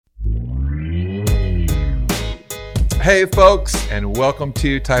Hey folks, and welcome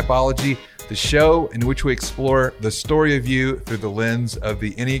to Typology, the show in which we explore the story of you through the lens of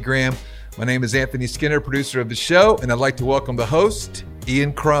the Enneagram. My name is Anthony Skinner, producer of the show, and I'd like to welcome the host,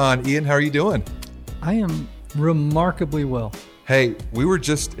 Ian Cron. Ian, how are you doing? I am remarkably well. Hey, we were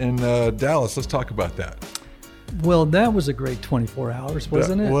just in Dallas. Let's talk about that. Well, that was a great 24 hours,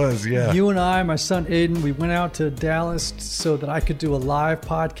 wasn't it? It was, yeah. You and I, my son Aiden, we went out to Dallas so that I could do a live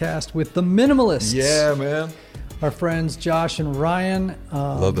podcast with the Minimalists. Yeah, man. Our friends Josh and Ryan.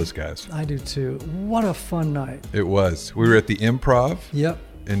 Love those guys. I do too. What a fun night. It was. We were at the Improv. Yep.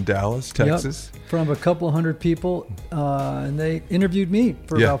 In Dallas, Texas. Yep. From a couple hundred people. And they interviewed me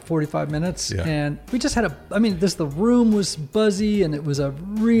for about 45 minutes. Yeah. And we just had the room was buzzy and it was a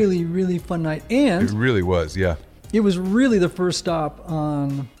really, really fun night. And it really was, yeah. It was really the first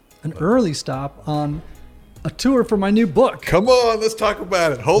an early stop on a tour for my new book. Come on, let's talk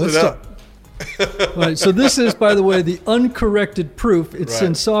about it. Hold it up. Right, so this is, by the way, the uncorrected proof. It's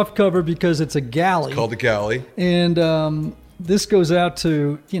in soft cover because it's a galley. It's called a galley. And this goes out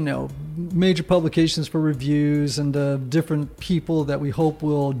to, major publications for reviews and different people that we hope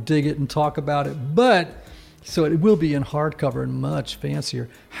will dig it and talk about it. So it will be in hardcover and much fancier.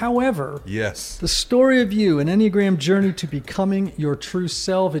 However, yes, the story of you, an Enneagram journey to becoming your true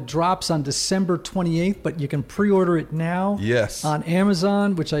self. It drops on December 28th, but you can pre-order it now. Yes, on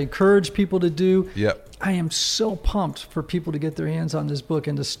Amazon, which I encourage people to do. Yep. I am so pumped for people to get their hands on this book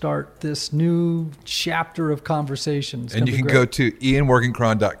and to start this new chapter of conversations. And you can go to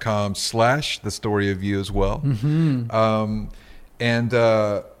ianmorgancron.com/the story of you as well. Mm-hmm.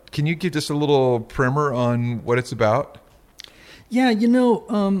 Can you give just a little primer on what it's about? Yeah,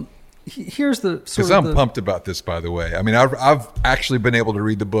 here's the sort of... Because I'm pumped about this, by the way. I mean, I've actually been able to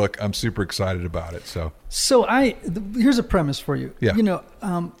read the book. I'm super excited about it. So here's a premise for you. Yeah.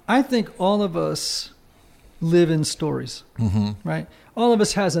 I think all of us live in stories, right? All of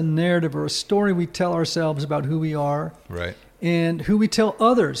us has a narrative or a story we tell ourselves about who we are, right? And who we tell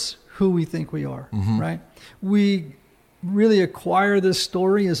others who we think we are, right? We really acquire this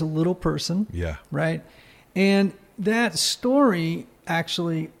story as a little person. Yeah. Right. And that story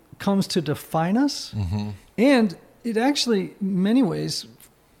actually comes to define us. And it actually, in many ways,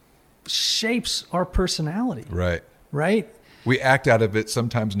 shapes our personality. Right. Right. We act out of it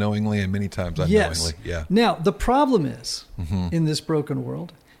sometimes knowingly and many times unknowingly. Yes. Yeah. Now, the problem is, in this broken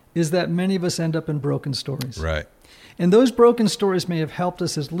world, is that many of us end up in broken stories. Right. And those broken stories may have helped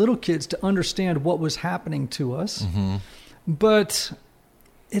us as little kids to understand what was happening to us. But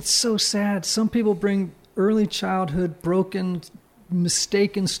it's so sad. Some people bring early childhood broken,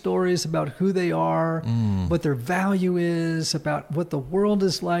 mistaken stories about who they are, what their value is, about what the world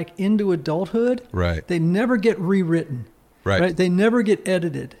is like into adulthood. Right. They never get rewritten. Right. They never get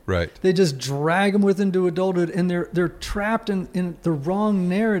edited. Right. They just drag them into adulthood, and they're trapped in the wrong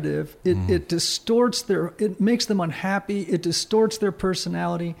narrative. It distorts it makes them unhappy. It distorts their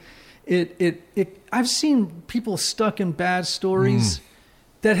personality. I've seen people stuck in bad stories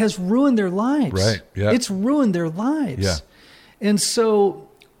that has ruined their lives. Right. Yeah. It's ruined their lives. Yeah. And so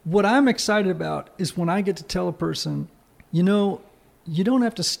what I'm excited about is when I get to tell a person, you don't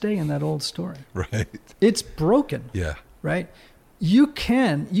have to stay in that old story. Right. It's broken. Yeah. Right? You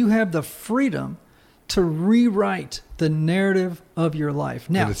have the freedom to rewrite the narrative of your life.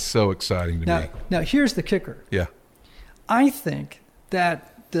 Now, that is so exciting to me. Now, here's the kicker. Yeah. I think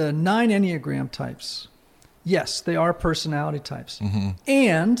that the 9 Enneagram types, yes, they are personality types.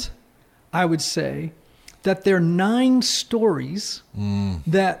 And I would say that they're 9 stories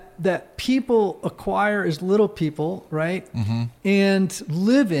that people acquire as little people, right? And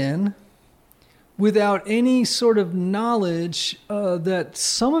live in without any sort of knowledge that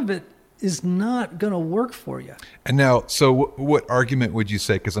some of it is not going to work for you. And now, so what argument would you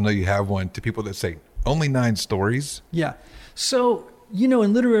say, because I know you have one, to people that say only 9 stories? Yeah. So, in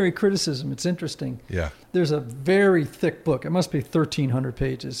literary criticism, it's interesting. Yeah. There's a very thick book. It must be 1,300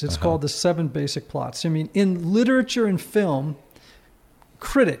 pages. It's called The 7 Basic Plots. I mean, in literature and film,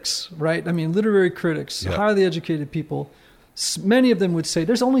 critics, right? I mean, literary critics, highly educated people, many of them would say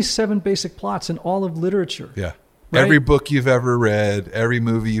there's only 7 basic plots in all of literature. Yeah. Right? Every book you've ever read, every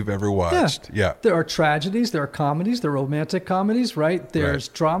movie you've ever watched. Yeah. There are tragedies, there are comedies, there are romantic comedies, right? There's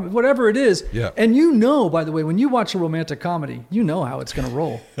drama, whatever it is. Yeah. And by the way, when you watch a romantic comedy, you know how it's going to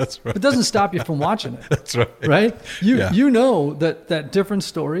roll. That's right. It doesn't stop you from watching it. That's right. Right? You know that different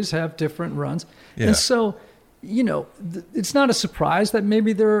stories have different runs. Yeah. And so, it's not a surprise that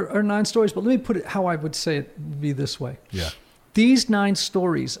maybe there are 9 stories, but let me put it how I would say it would be this way. Yeah. These 9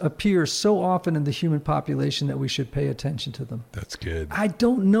 stories appear so often in the human population that we should pay attention to them. That's good. I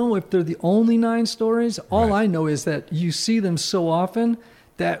don't know if they're the only 9 stories. All Right. I know is that you see them so often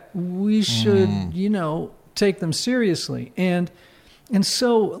that we should, take them seriously. And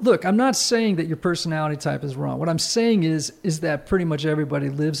so, look, I'm not saying that your personality type is wrong. What I'm saying is that pretty much everybody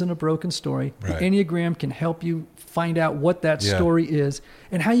lives in a broken story. Right. The Enneagram can help you find out what that Yeah. story is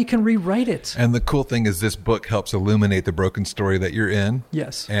and how you can rewrite it. And the cool thing is this book helps illuminate the broken story that you're in.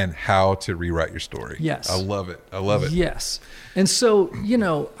 Yes. And how to rewrite your story. Yes. I love it. I love it. Yes. And so,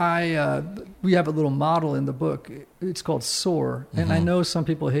 we have a little model in the book. It's called SOAR. And I know some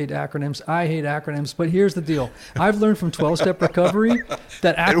people hate acronyms. I hate acronyms. But here's the deal. I've learned from 12-Step Recovery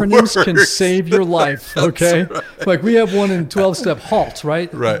that acronyms can works. save your life. Okay? Like we have one in 12-Step HALT,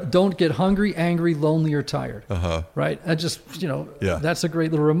 right? Right. Don't get hungry, angry, lonely, or tired. Uh-huh. Right? I just, Yeah. that's a great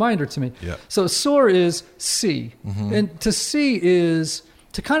little reminder to me. Yeah. So SOAR is see. And to see is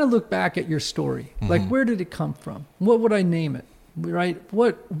to kind of look back at your story. Like, where did it come from? What would I name it? Right?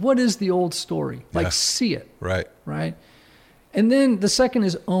 What is the old story? Like, Yes. see it. Right. Right? And then the second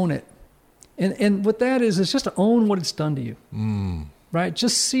is own it. And what that is just to own what it's done to you. Right?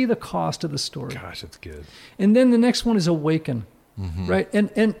 Just see the cost of the story. Gosh, that's good. And then the next one is awaken. Right?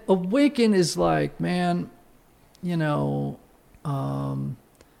 And awaken is like, man,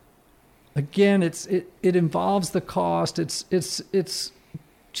 again, it involves the cost. It's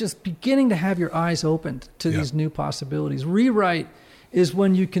just beginning to have your eyes opened to Yeah. these new possibilities. Rewrite is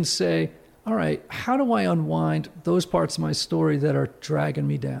when you can say, all right, how do I unwind those parts of my story that are dragging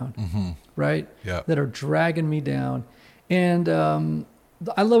me down, right? Yeah. That are dragging me down. And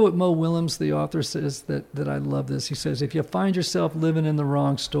I love what Mo Willems, the author, says that I love this. He says, if you find yourself living in the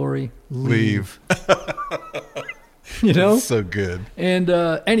wrong story, leave. That's so good. And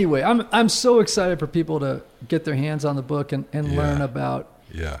anyway, I'm so excited for people to get their hands on the book and learn about,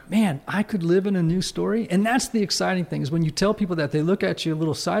 Yeah. man, I could live in a new story. And that's the exciting thing is when you tell people that, they look at you a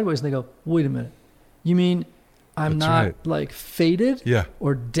little sideways and they go, wait a minute. You mean I'm That's not right. like fated Yeah.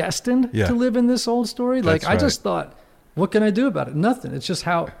 or destined Yeah. to live in this old story? Like, That's I right. just thought, what can I do about it? Nothing. It's just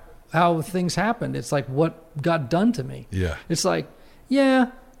how things happened. It's like what got done to me. Yeah. It's like, yeah,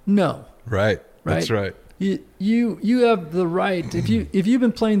 no. Right. That's Right. right. You have the right. If you've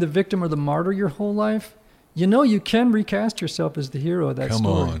been playing the victim or the martyr your whole life, you can recast yourself as the hero of that Come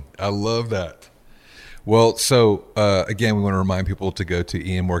story. on. I love that. Well, so again, we want to remind people to go to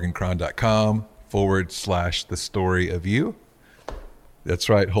ianmorgancron.com/the story of you. That's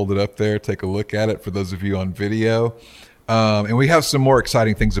right. Hold it up there. Take a look at it for those of you on video. And we have some more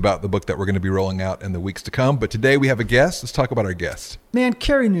exciting things about the book that we're going to be rolling out in the weeks to come. But today we have a guest. Let's talk about our guest. Man,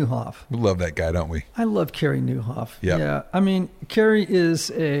 Carey Nieuwhof. We love that guy, don't we? I love Carey Nieuwhof. Yeah. Yeah. I mean, Carey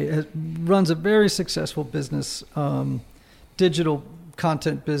runs a very successful business, digital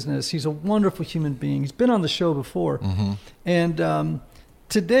content business. He's a wonderful human being. He's been on the show before. And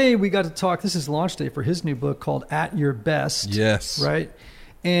today we got to talk. This is launch day for his new book called At Your Best. Yes. Right.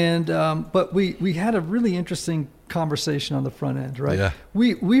 And but we had a really interesting conversation on the front end, right? Yeah.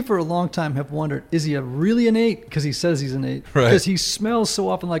 We for a long time have wondered, is he really an 8? Because he says he's an 8. Right. Because he smells so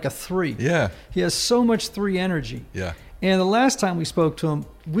often like a 3. Yeah. He has so much 3 energy. Yeah. And the last time we spoke to him,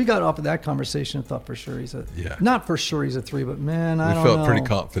 we got off of that conversation and thought for sure he's a Yeah. not for sure he's a 3, but man, I don't We felt know. pretty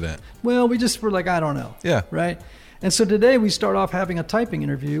confident. Well, we just were like, I don't know. Yeah. Right. And so today we start off having a typing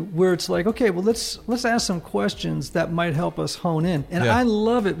interview where it's like, okay, well, let's ask some questions that might help us hone in. And Yeah. I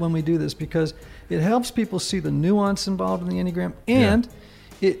love it when we do this because it helps people see the nuance involved in the Enneagram, and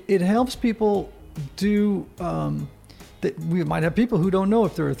it helps people do. That we might have people who don't know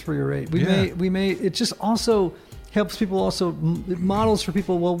if they're a 3 or 8. We may. It just also helps people. It models for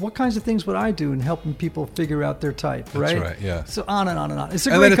people. Well, what kinds of things would I do in helping people figure out their type? That's right, yeah. So on and on and on. It's a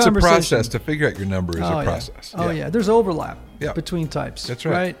And great then it's a conversation. process. To figure out your number is a process. Oh yeah, there's overlap Yeah. between types. That's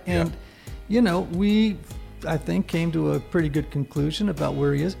right. And we, I think, came to a pretty good conclusion about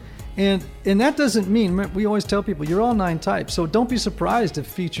where he is. And that doesn't mean, we always tell people, you're all 9 types. So don't be surprised if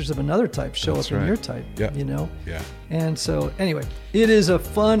features of another type show That's up in right. your type. Yeah. Yeah. And so anyway, it is a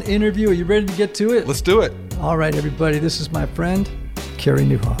fun interview. Are you ready to get to it? Let's do it. All right, everybody. This is my friend, Carey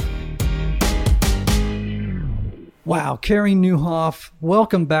Nieuwhof. Wow, Carey Nieuwhof.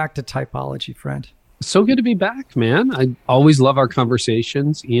 Welcome back to Typology, friend. So good to be back, man. I always love our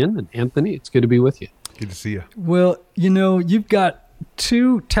conversations, Ian and Anthony. It's good to be with you. Good to see you. Well, you've got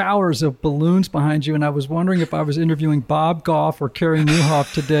 2 towers of balloons behind you, and I was wondering if I was interviewing Bob Goff or Carey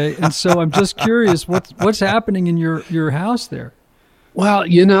Nieuwhof today. And so I'm just curious, what's happening in your house there? Well,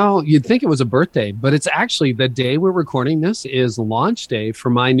 you'd think it was a birthday, but it's actually the day we're recording this is launch day for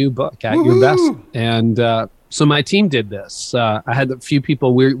my new book, At Your Best. And So my team did this. I had a few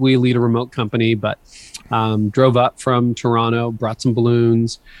people. We lead a remote company, but drove up from Toronto, brought some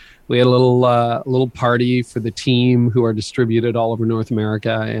balloons. We had a little party for the team who are distributed all over North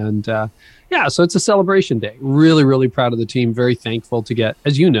America. And so it's a celebration day. Really, really proud of the team. Very thankful to get,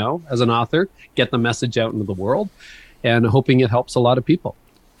 as you know, as an author, get the message out into the world and hoping it helps a lot of people.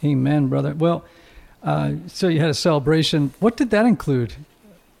 Amen, brother. Well, so you had a celebration. What did that include?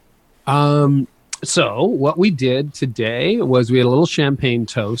 So what we did today was we had a little champagne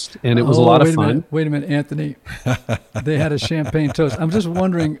toast, and it was a lot of fun. Wait a minute, Anthony. They had a champagne toast. I'm just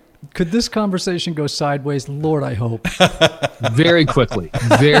wondering, could this conversation go sideways? Lord, I hope. Very quickly,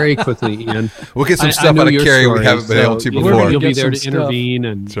 Ian. We'll get some stuff out of Carrie we haven't been able to before. You'll be there to intervene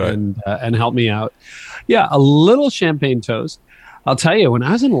and help me out. Yeah, a little champagne toast. I'll tell you, when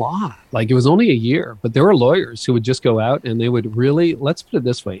I was in law, it was only a year, but there were lawyers who would just go out and they would really, let's put it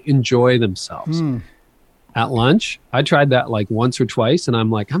this way, enjoy themselves. At lunch, I tried that once or twice, and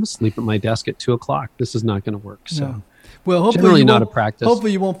I'm like, I'm asleep at my desk at 2:00. This is not going to work. So, no. Well, hopefully generally not a practice.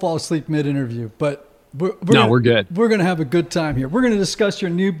 Hopefully you won't fall asleep mid-interview, but we're good. We're going to have a good time here. We're going to discuss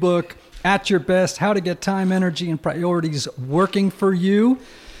your new book, At Your Best, How to Get Time, Energy, and Priorities Working for You.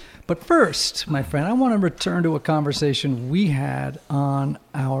 But first, my friend, I want to return to a conversation we had on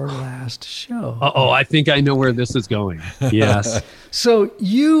our last show. I think I know where this is going. Yes. So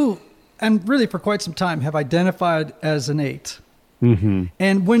you, and really for quite some time, have identified as an 8. Mm-hmm.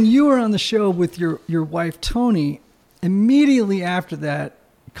 And when you were on the show with your wife, Tony, immediately after that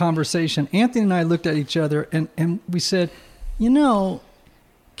conversation, Anthony and I looked at each other and we said,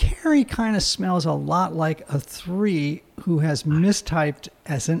 Carrie kind of smells a lot like a 3 who has mistyped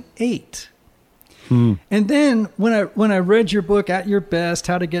as an 8. And then when I read your book, At Your Best,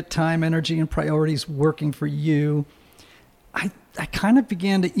 How to Get Time, Energy, and Priorities Working for You, I kind of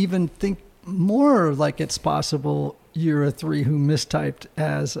began to even think more like it's possible you're a 3 who mistyped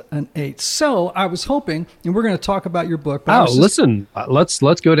as an 8. So I was hoping, and we're going to talk about your book. But listen, let's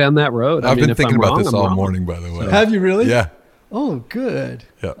go down that road. I've been thinking about this all morning, by the way. Have you really? Yeah. Oh, good.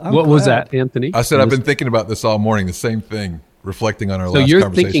 Yeah. What was that, Anthony? I said I've been thinking about this all morning, the same thing, reflecting on our last conversation. So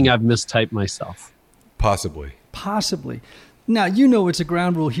you're thinking I've mistyped myself? Possibly. Now, it's a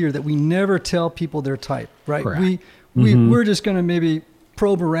ground rule here that we never tell people their type, right? Correct. We're just going to maybe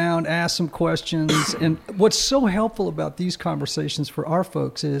probe around, ask some questions. And what's so helpful about these conversations for our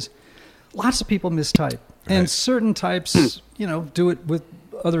folks is lots of people mistype. Right. And certain types, do it with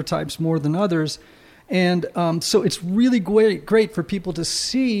other types more than others. And so it's really great for people to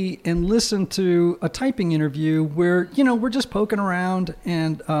see and listen to a typing interview where, we're just poking around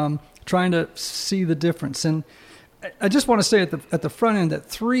and trying to see the difference. And I just want to say at the front end that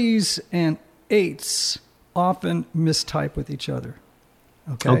 3s and 8s often mistype with each other.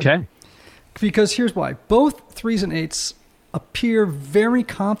 Okay. Because here's why. Both 3s and 8s appear very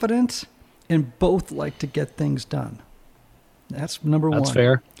confident and both like to get things done. That's number one. That's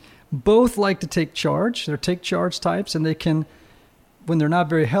fair. Both like to take charge. They're take charge types, and they can, when they're not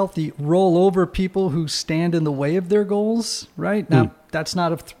very healthy, roll over people who stand in the way of their goals, right? Now, that's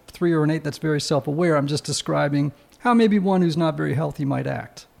not a 3 or an 8 that's very self-aware. I'm just describing how maybe one who's not very healthy might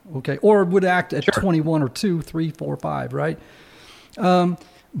act, okay? Or would act at 21 or 2, 3, 4, 5, right?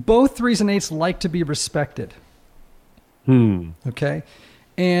 Both 3s and 8s like to be respected, okay?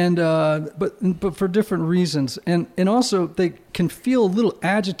 And but for different reasons, and also they can feel a little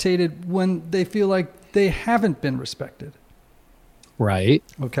agitated when they feel like they haven't been respected. Right.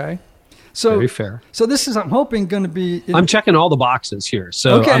 Okay. So very fair. So this is, I'm hoping, going to be. I'm checking all the boxes here,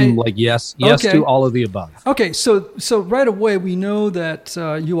 so I'm like yes to all of the above. Okay. So right away we know that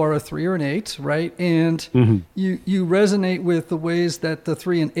you are a 3 or an 8, right? And you resonate with the ways that the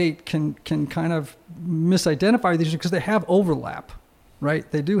 3 and 8 can kind of misidentify these because they have overlap.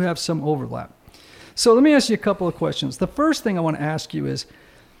 Right? They do have some overlap. So let me ask you a couple of questions. The first thing I want to ask you is,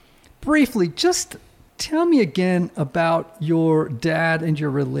 briefly, just tell me again about your dad and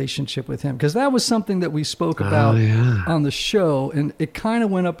your relationship with him, because that was something that we spoke about on the show, and it kind of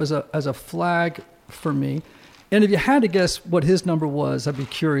went up as a flag for me. And if you had to guess what his number was, I'd be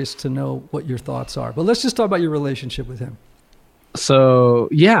curious to know what your thoughts are. But let's just talk about your relationship with him. So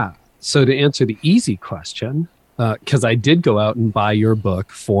to answer the easy question, because I did go out and buy your book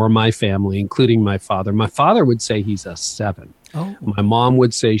for my family, including my father. My father would say he's a 7. Oh. My mom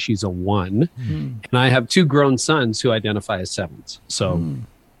would say she's a 1. And I have 2 grown sons who identify as 7s. So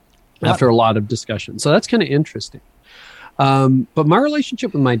after a lot of discussion. So that's kind of interesting. But my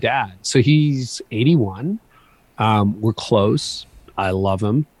relationship with my dad, so he's 81. We're close. I love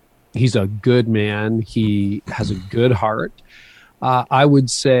him. He's a good man. He has a good heart. I would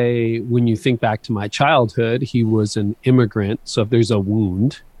say when you think back to my childhood, he was an immigrant. So if there's a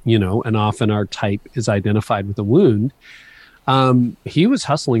wound, and often our type is identified with a wound, he was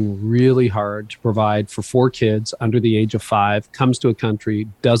hustling really hard to provide for 4 kids under the age of 5, comes to a country,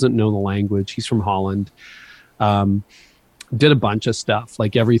 doesn't know the language. He's from Holland. Did a bunch of stuff,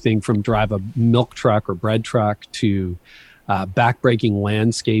 like everything from drive a milk truck or bread truck to backbreaking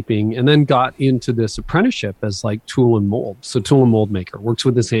landscaping, and then got into this apprenticeship as like tool and mold. So tool and mold maker, works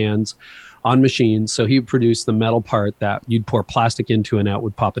with his hands on machines. So he would produce the metal part that you'd pour plastic into and out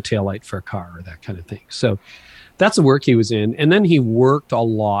would pop a taillight for a car or that kind of thing. So that's the work he was in. And then he worked a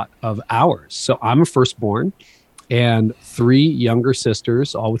lot of hours. So I'm a firstborn and 3 younger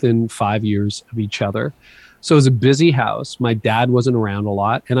sisters, all within 5 years of each other. So it was a busy house. My dad wasn't around a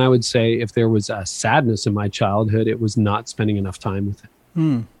lot. And I would say if there was a sadness in my childhood, it was not spending enough time with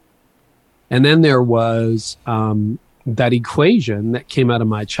him. And then there was that equation that came out of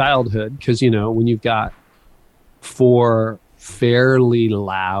my childhood. Because, when you've got 4 fairly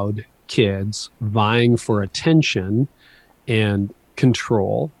loud kids vying for attention and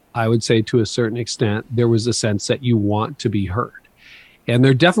control, I would say to a certain extent, there was a sense that you want to be heard. And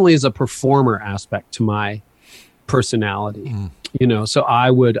there definitely is a performer aspect to my personality, so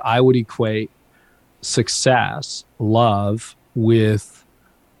I would equate success, love with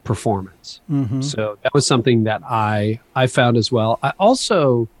performance. So that was something that I found as well. I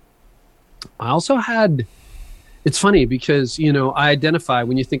also had, it's funny because, I identify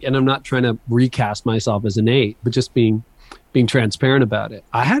when you think, and I'm not trying to recast myself as an 8, but just being transparent about it.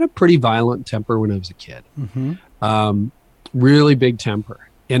 I had a pretty violent temper when I was a kid, really big temper.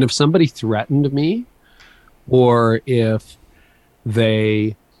 And if somebody threatened me, or if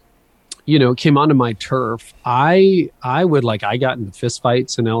they, came onto my turf, I got into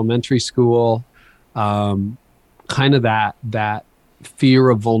fistfights in elementary school, kind of that fear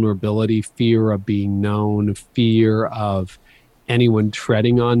of vulnerability, fear of being known, fear of anyone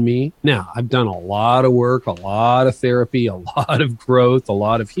treading on me. Now, I've done a lot of work, a lot of therapy, a lot of growth, a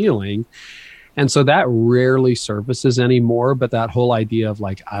lot of healing. And so that rarely surfaces anymore. But that whole idea of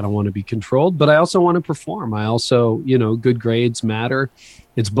like, I don't want to be controlled, but I also want to perform. I also, good grades matter.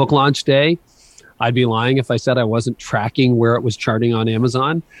 It's book launch day. I'd be lying if I said I wasn't tracking where it was charting on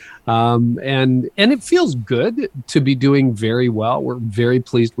Amazon. And it feels good to be doing very well. We're very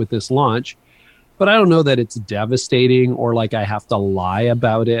pleased with this launch, but I don't know that it's devastating or like I have to lie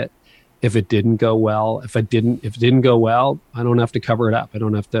about it. If it didn't go well, if it didn't go well, I don't have to cover it up. I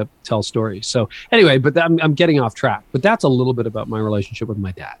don't have to tell stories. So anyway, but I'm getting off track. But that's a little bit about my relationship with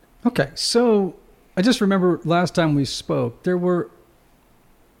my dad. Okay, so I just remember last time we spoke, there were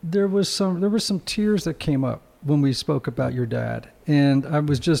some tears that came up when we spoke about your dad, and I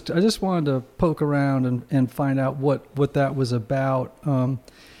just wanted to poke around and find out what that was about.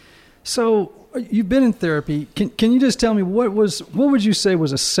 So you've been in therapy. Can you just tell me what would you say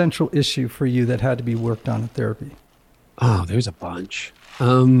was a central issue for you that had to be worked on in therapy? Oh, there's a bunch.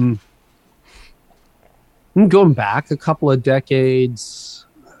 Going back a couple of decades,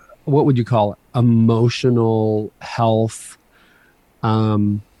 what would you call it? Emotional health.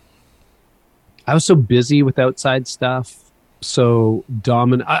 I was so busy with outside stuff, so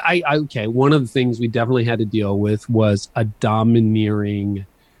dominant. Okay, one of the things we definitely had to deal with was a domineering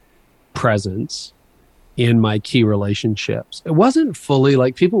presence in my key relationships. It wasn't fully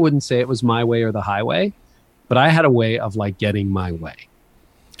like, people wouldn't say it was my way or the highway, but I had a way of like getting my way.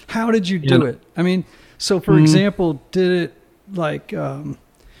 How did you do it? I mean, so for example, did it like,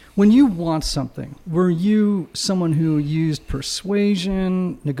 when you want something, were you someone who used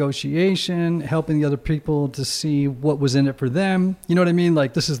persuasion, negotiation, helping the other people to see what was in it for them? You know what I mean?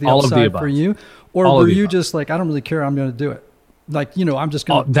 Like, this is the upside for you. Or were you just like, I don't really care, I'm going to do it? Like, I'm just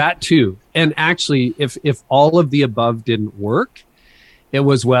going to... That too. And actually, if all of the above didn't work, it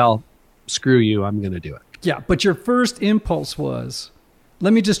was, well, screw you, I'm going to do it. Yeah, but your first impulse was,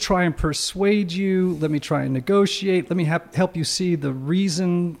 let me just try and persuade you. Let me try and negotiate. Let me help you see the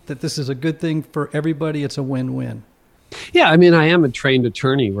reason that this is a good thing for everybody. It's a win-win. Yeah, I mean, I am a trained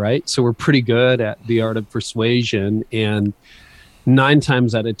attorney, right? So we're pretty good at the art of persuasion. And 9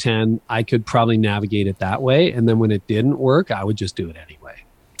 times out of 10, I could probably navigate it that way. And then when it didn't work, I would just do it anyway.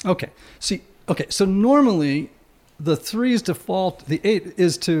 Okay. So normally the 3's default, the 8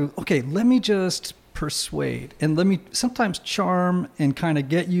 is to, okay, let me just persuade and let me sometimes charm and kind of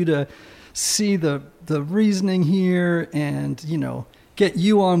get you to see the reasoning here and, get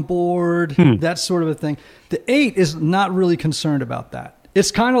you on board, that sort of a thing. The 8 is not really concerned about that.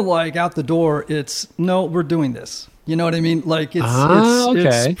 It's kind of like out the door. It's, no, we're doing this. You know what I mean? Like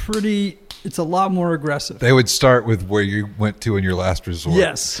it's pretty it's a lot more aggressive. They would start with where you went to in your last resort.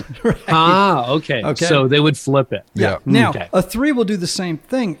 Yes. Right. Okay. So they would flip it. Yeah. Now, a 3 will do the same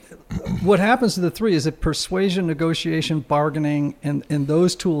thing. What happens to the 3 is that persuasion, negotiation, bargaining, and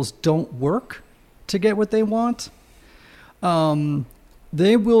those tools don't work to get what they want.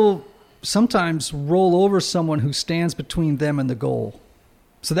 They will sometimes roll over someone who stands between them and the goal.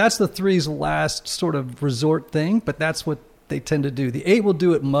 So that's the 3's last sort of resort thing, but that's what they tend to do. The 8 will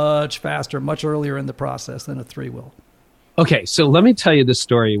do it much faster, much earlier in the process than a 3 will. Okay, so let me tell you this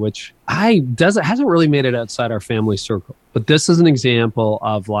story, which hasn't really made it outside our family circle. But this is an example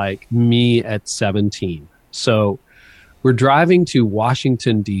of like me at 17. So we're driving to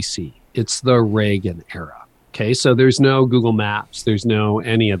Washington, D.C. It's the Reagan era. Okay, so there's no Google Maps. There's no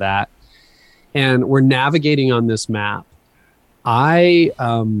any of that. And we're navigating on this map.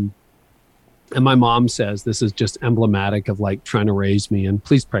 And my mom says this is just emblematic of like trying to raise me. And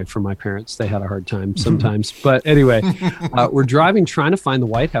please pray for my parents. They had a hard time sometimes. But anyway, we're driving, trying to find the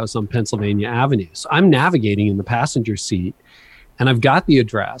White House on Pennsylvania Avenue. So I'm navigating in the passenger seat and I've got the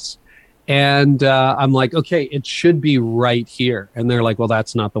address. And I'm like, okay, it should be right here. And they're like, well,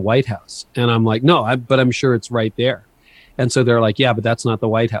 that's not the White House. And I'm like, no, but I'm sure it's right there. And so they're like, yeah, but that's not the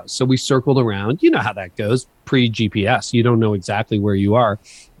White House. So we circled around. You know how that goes pre-GPS. You don't know exactly where you are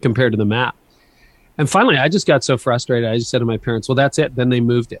compared to the map. And finally, I just got so frustrated. I just said to my parents, well, that's it. Then they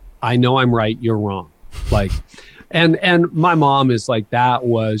moved it. I know I'm right. You're wrong. Like, and my mom is like, that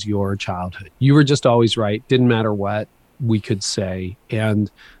was your childhood. You were just always right. Didn't matter what we could say. And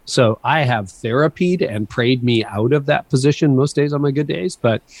so I have therapied and prayed me out of that position most days on my good days.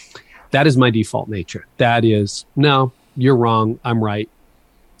 But that is my default nature. That is, no, you're wrong. I'm right.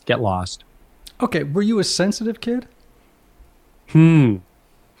 Get lost. Okay. Were you a sensitive kid?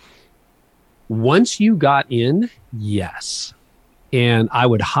 Once you got in, yes. And I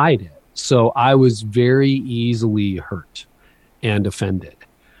would hide it. So I was very easily hurt and offended.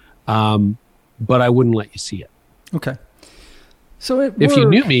 But I wouldn't let you see it. Okay. So if you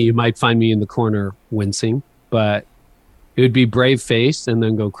knew me, you might find me in the corner wincing, but it would be brave face and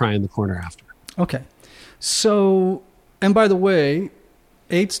then go cry in the corner after. Okay. So, and by the way,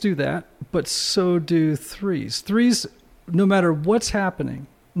 8s do that, but so do 3s. 3s, no matter what's happening,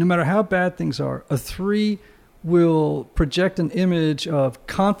 no matter how bad things are, a 3 will project an image of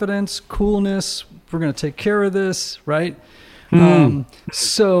confidence, coolness. We're going to take care of this, right?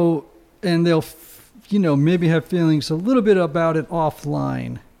 So, and they'll, maybe have feelings a little bit about it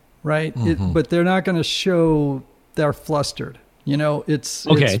offline, right? But they're not going to show they're flustered. It's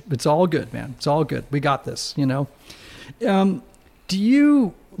all good, man. It's all good. We got this, Do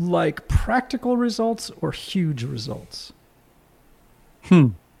you like practical results or huge results?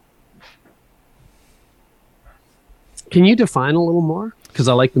 Can you define a little more? Because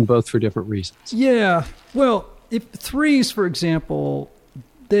I like them both for different reasons. Yeah. Well, if 3s, for example,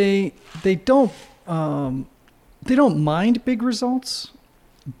 they don't mind big results,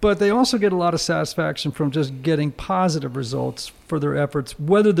 but they also get a lot of satisfaction from just getting positive results for their efforts,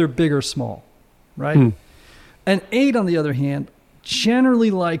 whether they're big or small, right? An 8, on the other hand,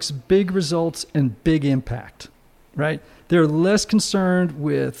 generally likes big results and big impact, right? They're less concerned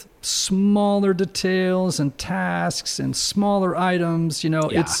with smaller details and tasks and smaller items.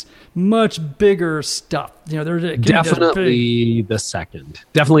 It's much bigger stuff. They're definitely the second.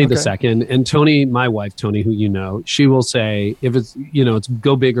 Definitely the second. And Tony, my wife, Tony, who she will say, if it's, it's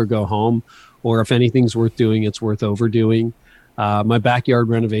go big or go home, or if anything's worth doing, it's worth overdoing. My backyard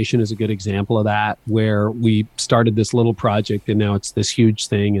renovation is a good example of that, where we started this little project and now it's this huge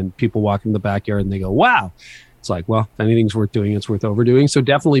thing, and people walk in the backyard and they go, wow. It's like, well, if anything's worth doing, it's worth overdoing. So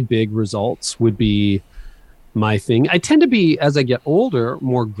definitely big results would be my thing. I tend to be, as I get older,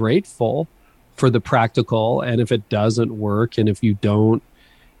 more grateful for the practical. And if it doesn't work, and if you don't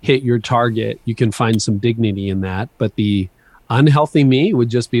hit your target, you can find some dignity in that. But the unhealthy me would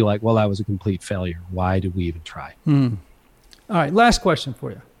just be like, well, that was a complete failure. Why did we even try? All right. Last question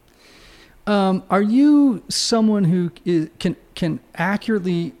for you. Are you someone who can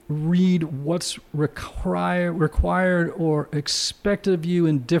accurately read what's required or expected of you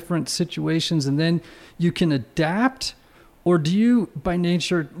in different situations, and then you can adapt? Or do you, by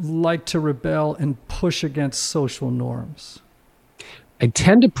nature, like to rebel and push against social norms? I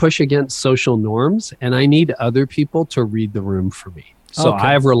tend to push against social norms, and I need other people to read the room for me. So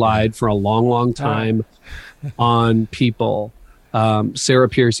I have relied for a long, long time on people. Sarah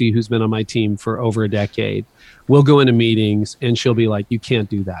Piercy, who's been on my team for over a decade, will go into meetings and she'll be like, you can't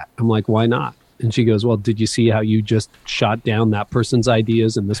do that. I'm like, why not? And she goes, well, did you see how you just shot down that person's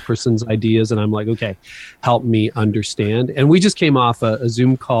ideas and this person's ideas? And I'm like, okay, help me understand. And we just came off a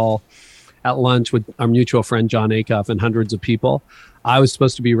Zoom call at lunch with our mutual friend, John Acuff, and hundreds of people. I was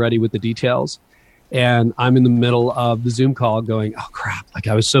supposed to be ready with the details. And I'm in the middle of the Zoom call going, oh, crap. Like,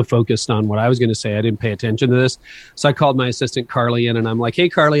 I was so focused on what I was going to say. I didn't pay attention to this. So I called my assistant, Carly, in, and I'm like, hey,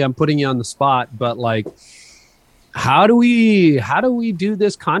 Carly, I'm putting you on the spot. But like, how do we do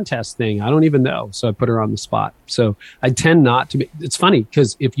this contest thing? I don't even know. So I put her on the spot. So I tend not to be. It's funny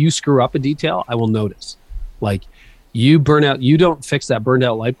because if you screw up a detail, I will notice. Like, you burn out, you don't fix that burned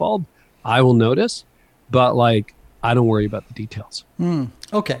out light bulb, I will notice. But like, I don't worry about the details.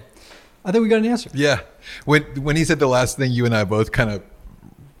 Okay. I think we got an answer. Yeah. When he said the last thing, you and I both kind of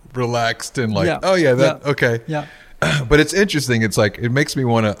relaxed and like, okay. Yeah. But it's interesting. It's like, it makes me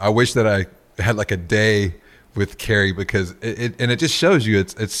want to, I wish that I had like a day with Carrie, because it just shows you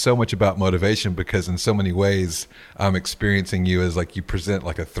it's so much about motivation, because in so many ways I'm experiencing you as like you present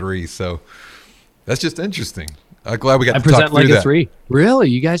like a 3. So that's just interesting. I'm glad we got to talk through that. I present like a 3. Really?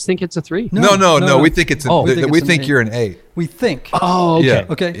 You guys think it's a 3? No. We think it's we think you're an 8. We think. Oh, okay. Yeah.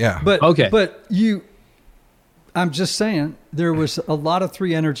 Okay. Yeah. But I'm just saying, there was a lot of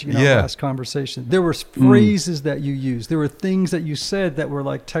 3 energy in our last conversation. There were phrases that you used. There were things that you said that were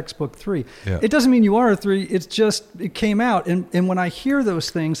like textbook 3. Yeah. It doesn't mean you are a 3. It's just, it came out. And when I hear those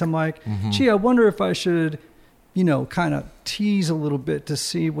things, I'm like, gee, I wonder if I should, kind of tease a little bit to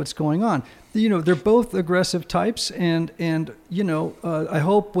see what's going on. They're both aggressive types. And I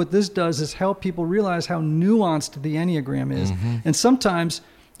hope what this does is help people realize how nuanced the Enneagram is. And sometimes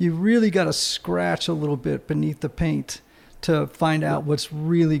you really got to scratch a little bit beneath the paint to find out what's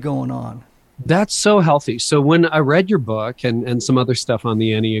really going on. That's so healthy. So when I read your book and some other stuff on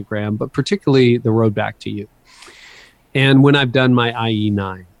the Enneagram, but particularly The Road Back to You, and when I've done my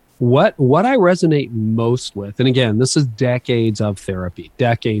IE9, what I resonate most with, and again, this is decades of therapy,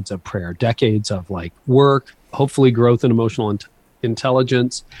 decades of prayer, decades of like work, hopefully growth in emotional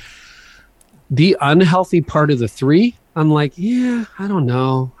intelligence. The unhealthy part of the 3, I'm like, I don't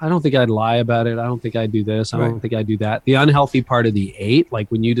know. I don't think I'd lie about it. I don't think I'd do this. I don't think I'd do that. The unhealthy part of the 8,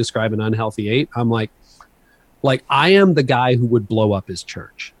 like when you describe an unhealthy 8, I'm like I am the guy who would blow up his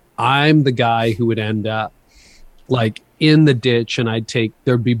church. I'm the guy who would end up like in the ditch, and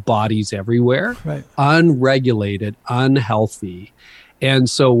there'd be bodies everywhere, unregulated, unhealthy. And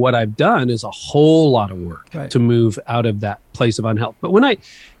so what I've done is a whole lot of work to move out of that place of unhealth. But when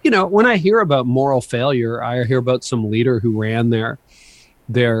I hear about moral failure, I hear about some leader who ran their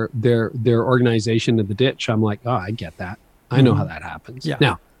organization to the ditch. I'm like, oh, I get that. I know how that happens. Yeah.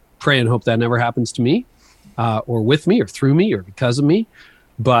 Now, pray and hope that never happens to me, or with me, or through me, or because of me.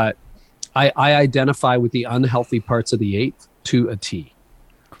 But I identify with the unhealthy parts of the 8 to a T.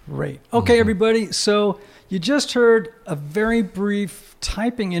 Great. Okay, everybody. So you just heard a very brief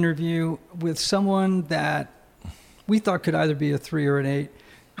typing interview with someone that we thought could either be a 3 or an 8.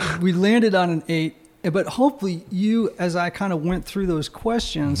 We landed on an 8, but hopefully you, as I kind of went through those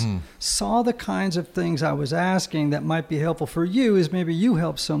questions, saw the kinds of things I was asking that might be helpful for you, as maybe you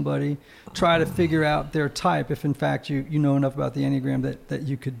help somebody try to figure out their type, if in fact you know enough about the Enneagram that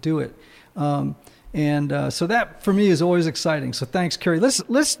you could do it. So that for me is always exciting. So thanks, Carrie.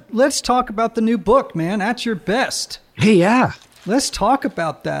 Let's talk about the new book, man. At Your Best. Hey, yeah. Let's talk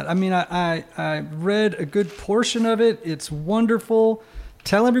about that. I mean, I read a good portion of it. It's wonderful.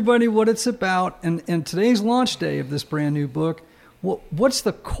 Tell everybody what it's about. And today's launch day of this brand new book, what's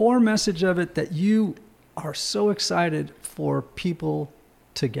the core message of it that you are so excited for people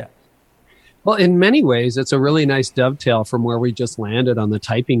to get? Well, in many ways, it's a really nice dovetail from where we just landed on the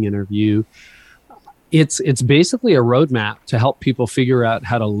typing interview. It's basically a roadmap to help people figure out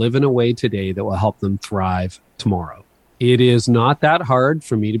how to live in a way today that will help them thrive tomorrow. It is not that hard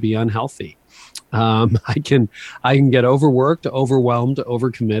for me to be unhealthy. I can get overworked, overwhelmed,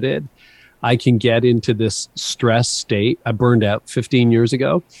 overcommitted. I can get into this stress state. I burned out 15 years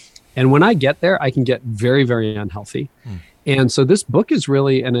ago. And when I get there, I can get very, very unhealthy. And so this book is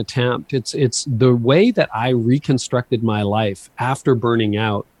really an attempt. It's the way that I reconstructed my life after burning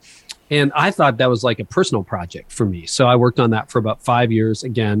out. And I thought that was like a personal project for me. So I worked on that for about 5 years.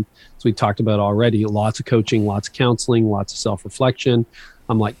 Again, as we talked about already, lots of coaching, lots of counseling, lots of self-reflection.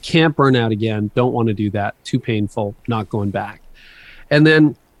 I'm like, can't burn out again. Don't want to do that. Too painful. Not going back. And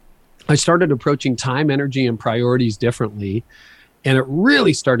then I started approaching time, energy, and priorities differently. And it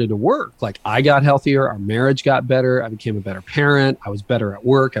really started to work. Like, I got healthier. Our marriage got better. I became a better parent. I was better at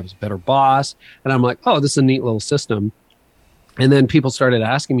work. I was a better boss. And I'm like, oh, this is a neat little system. And then people started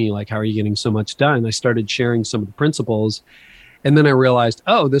asking me, like, how are you getting so much done? I started sharing some of the principles. And then I realized,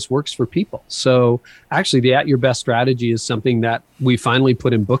 oh, this works for people. So actually, the At Your Best strategy is something that we finally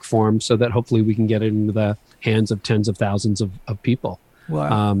put in book form so that hopefully we can get it into the hands of tens of thousands of people.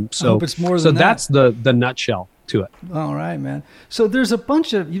 Wow. I So hope it's more than that. that's the nutshell to it. All right, man. So there's a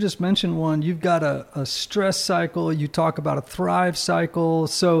bunch of, you just mentioned one, you've got a stress cycle, you talk about a thrive cycle.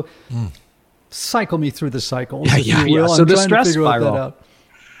 So cycle me through the cycles. Yeah. So I'm the trying stress to figure that spiral. out.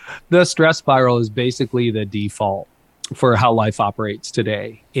 The stress spiral is basically the default for how life operates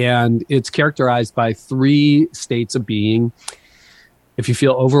today. And it's characterized by 3 states of being. If you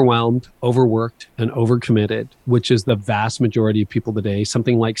feel overwhelmed, overworked, and overcommitted, which is the vast majority of people today,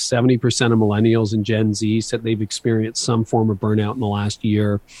 something like 70% of millennials and Gen Z said they've experienced some form of burnout in the last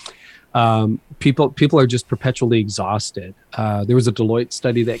year. People are just perpetually exhausted. There was a Deloitte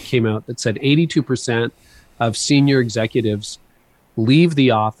study that came out that said 82% of senior executives leave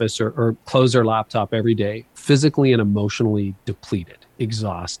the office or close their laptop every day, physically and emotionally depleted,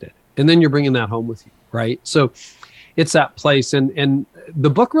 exhausted. And then you're bringing that home with you, right? So it's that place. And the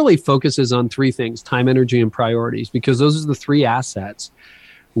book really focuses on 3 things: time, energy, and priorities, because those are the 3 assets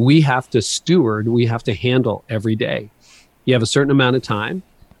we have to steward, we have to handle every day. You have a certain amount of time.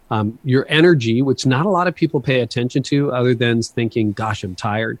 Your energy, which not a lot of people pay attention to other than thinking, gosh, I'm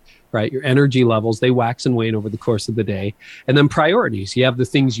tired, right? Your energy levels, they wax and wane over the course of the day. And then priorities. You have the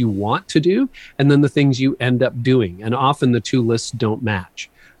things you want to do and then the things you end up doing. And often the 2 lists don't match.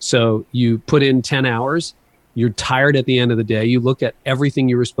 So you put in 10 hours, you're tired at the end of the day. You look at everything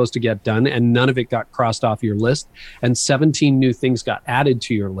you were supposed to get done and none of it got crossed off your list. And 17 new things got added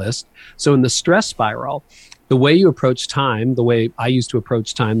to your list. So in the stress spiral, the way you approach time, the way I used to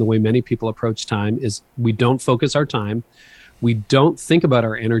approach time, the way many people approach time is we don't focus our time. We don't think about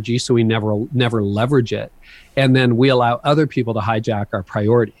our energy, so we never leverage it. And then we allow other people to hijack our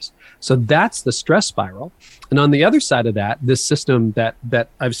priorities. So that's the stress spiral. And on the other side of that, this system that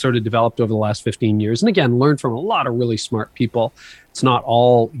I've sort of developed over the last 15 years, and again, learned from a lot of really smart people. It's not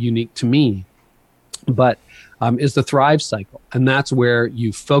all unique to me, but is the thrive cycle. And that's where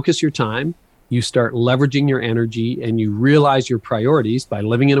you focus your time, you start leveraging your energy, and you realize your priorities by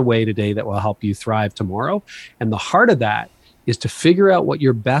living in a way today that will help you thrive tomorrow. And the heart of that is to figure out what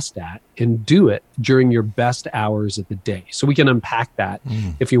you're best at and do it during your best hours of the day. So we can unpack that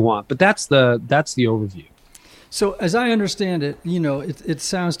if you want, but that's the overview. So as I understand it, it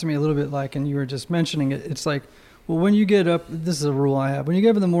sounds to me a little bit like, and you were just mentioning it, it's like, well, when you get up, this is a rule I have, when you get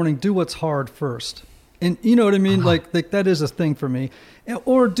up in the morning, do what's hard first. And you know what I mean? Like that is a thing for me.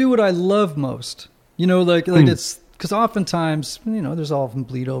 Or do what I love most. It's because oftentimes, there's often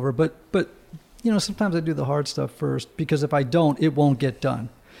bleed over, but sometimes I do the hard stuff first, because if I don't, it won't get done.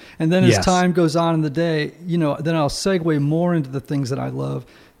 And then as time goes on in the day, then I'll segue more into the things that I love,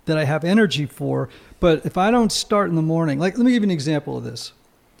 that I have energy for. But if I don't start in the morning, like, let me give you an example of this.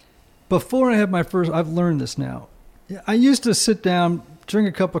 Before I have I've learned this now. I used to sit down, drink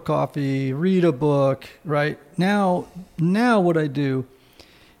a cup of coffee, read a book, right? Now what I do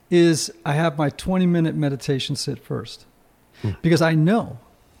is I have my 20-minute meditation sit first, because I know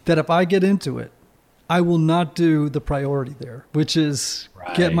that if I get into it, I will not do the priority there, which is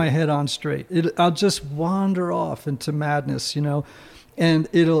get my head on straight. I'll just wander off into madness, and I'll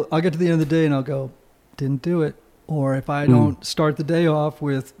get to the end of the day and I'll go, didn't do it. Or if I don't start the day off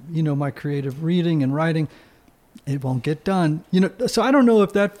with, my creative reading and writing, it won't get done. So I don't know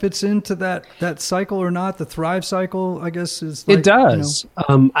if that fits into that cycle or not. The thrive cycle, I guess, is like, it does.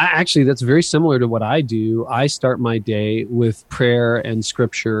 Actually, that's very similar to what I do. I start my day with prayer and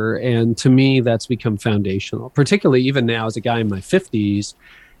scripture, and to me, that's become foundational. Particularly even now, as a guy in my 50s,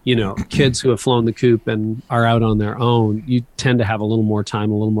 kids who have flown the coop and are out on their own, you tend to have a little more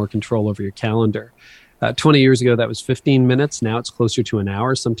time, a little more control over your calendar. 20 years ago, that was 15 minutes. Now it's closer to an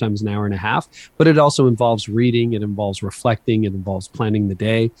hour, sometimes an hour and a half. But it also involves reading. It involves reflecting. It involves planning the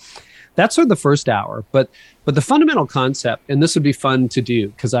day. That's sort of the first hour. But the fundamental concept, and this would be fun to do,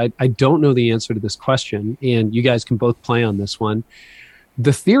 because I don't know the answer to this question, and you guys can both play on this one.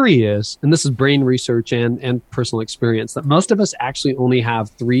 The theory is, and this is brain research and personal experience, that most of us actually only have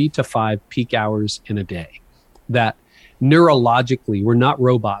 3 to 5 peak hours in a day. That neurologically, we're not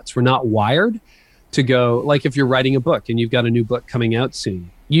robots. We're not wired to go, like if you're writing a book and you've got a new book coming out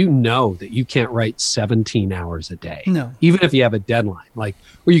soon, you know that you can't write 17 hours a day. No. Even if you have a deadline.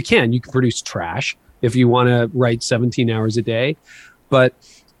 Or you can produce trash if you want to write 17 hours a day. But,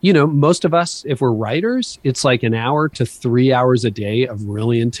 most of us, if we're writers, it's like an hour to 3 hours a day of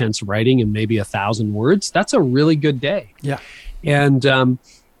really intense writing and maybe 1,000 words. That's a really good day. Yeah. And,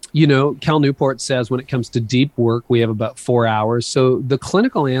 Cal Newport says when it comes to deep work, we have about 4 hours. So the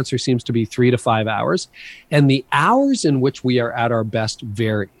clinical answer seems to be 3 to 5 hours. And the hours in which we are at our best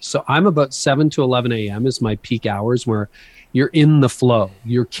vary. So I'm about 7 to 11 a.m. is my peak hours, where you're in the flow.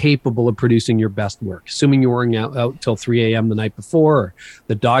 You're capable of producing your best work. Assuming you're working out till 3 a.m. the night before, or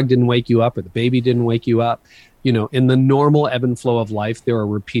the dog didn't wake you up, or the baby didn't wake you up. In the normal ebb and flow of life, there are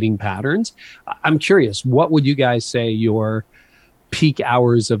repeating patterns. I'm curious, what would you guys say your peak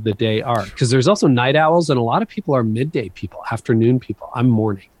hours of the day are? Because there's also night owls, and a lot of people are midday people, afternoon people. I'm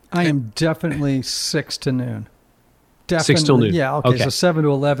morning. I am definitely 6 to noon. 6 till noon. Yeah, okay. So 7 to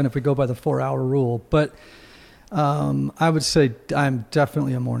 11 if we go by the 4-hour rule. But I would say I'm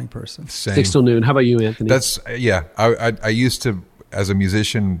definitely a morning person. Same. 6 till noon. How about you, Anthony? I used to, as a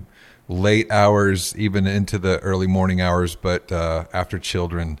musician, late hours, even into the early morning hours. But after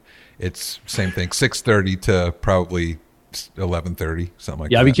children, it's same thing. 6:30 to probably 11:30, something like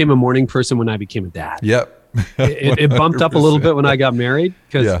that. Yeah, I became a morning person when I became a dad. Yep. It bumped up a little bit when I got married,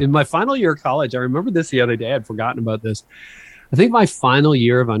 because in my final year of college, I remember this the other day. I'd forgotten about this. I think my final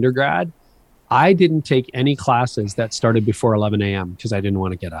year of undergrad, I didn't take any classes that started before 11 a.m. because I didn't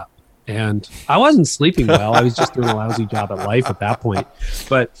want to get up. And I wasn't sleeping well. I was just doing a lousy job at life at that point.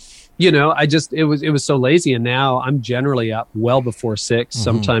 But it was so lazy. And now I'm generally up well before 6,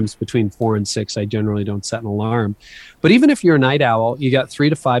 sometimes between 4 and 6. I generally don't set an alarm. But even if you're a night owl, you got 3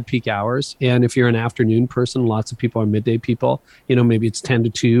 to 5 peak hours. And if you're an afternoon person, lots of people are midday people. Maybe it's 10 to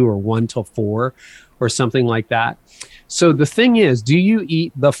 2 or 1 till 4 or something like that. So the thing is, do you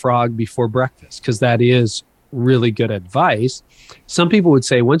eat the frog before breakfast? Because that is really good advice. Some people would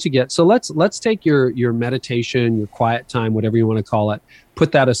say once you get, so let's take your meditation, your quiet time, whatever you want to call it,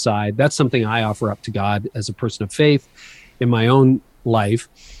 put that aside. That's something I offer up to God as a person of faith in my own life.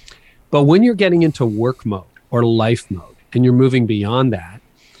 But when you're getting into work mode or life mode and you're moving beyond that,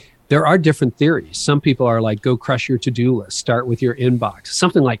 there are different theories. Some people are like, go crush your to-do list, start with your inbox.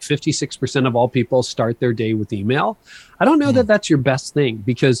 Something like 56% of all people start their day with email. I don't know that that's your best thing,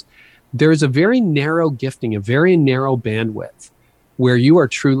 because there's a very narrow gifting, a very narrow bandwidth where you are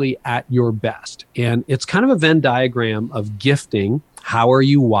truly at your best. And it's kind of a Venn diagram of gifting. How are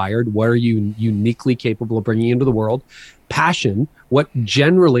you wired? What are you uniquely capable of bringing into the world? Passion, what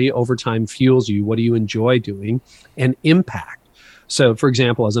generally over time fuels you? What do you enjoy doing? And impact. So, for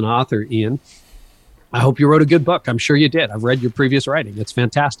example, as an author, Ian, I hope you wrote a good book. I'm sure you did. I've read your previous writing. It's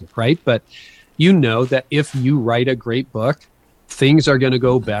fantastic, right? But you know that if you write a great book, things are going to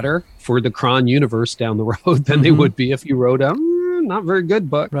go better for the Cron universe down the road than they would be if you wrote a not very good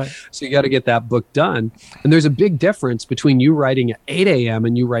book. Right. So you got to get that book done. And there's a big difference between you writing at 8 a.m.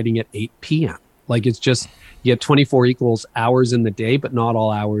 and you writing at 8 p.m. Like, it's just, you have 24 equals hours in the day, but not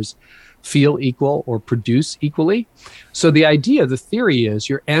all hours feel equal or produce equally. So the idea, the theory is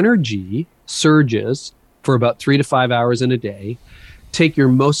your energy surges for about 3 to 5 hours in a day. Take your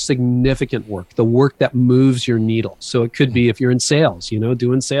most significant work, the work that moves your needle. So it could be if you're in sales,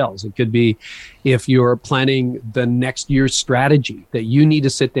 doing sales. It could be if you're planning the next year's strategy, that you need to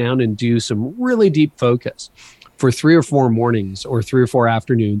sit down and do some really deep focus for 3 or 4 mornings or 3 or 4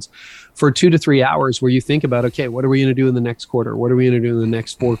 afternoons for 2 to 3 hours, where you think about, okay, what are we going to do in the next quarter? What are we going to do in the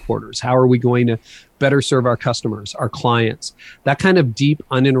next 4 quarters? How are we going to better serve our customers, our clients? That kind of deep,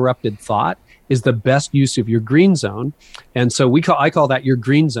 uninterrupted thought is the best use of your green zone. And so I call that your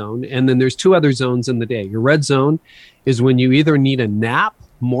green zone. And then there's 2 other zones in the day. Your red zone is when you either need a nap,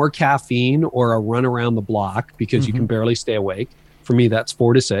 more caffeine, or a run around the block because you can barely stay awake. For me, that's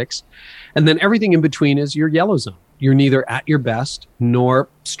 4 to 6. And then everything in between is your yellow zone. You're neither at your best nor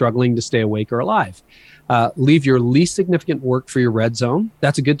struggling to stay awake or alive. Leave your least significant work for your red zone.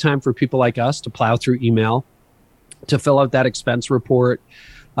 That's a good time for people like us to plow through email, to fill out that expense report,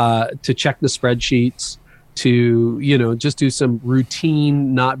 to check the spreadsheets, to, just do some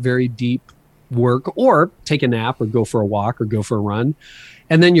routine, not very deep work, or take a nap or go for a walk or go for a run.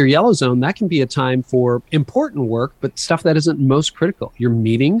 And then your yellow zone, that can be a time for important work, but stuff that isn't most critical. Your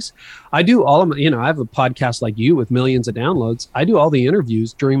meetings. I do all of my, I have a podcast like you with millions of downloads. I do all the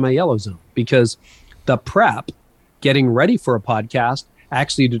interviews during my yellow zone, because the prep, getting ready for a podcast,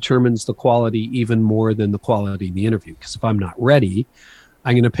 actually determines the quality even more than the quality of the interview. Because if I'm not ready,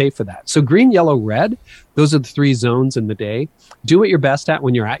 I'm going to pay for that. So green, yellow, red, those are the 3 zones in the day. Do what you're best at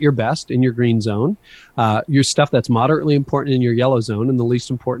when you're at your best in your green zone. Your stuff that's moderately important in your yellow zone and the least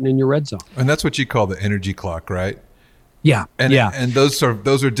important in your red zone. And that's what you call the energy clock, right? Yeah. And those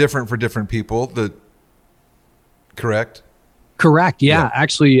are different for different people. Correct? Correct. Yeah.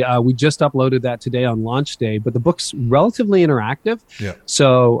 Actually, we just uploaded that today on launch day, but the book's relatively interactive. Yeah.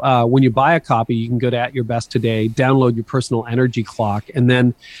 So when you buy a copy, you can go to At Your Best Today, download your personal energy clock. And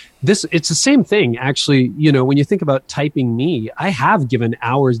then it's the same thing. Actually, when you think about typing me, I have given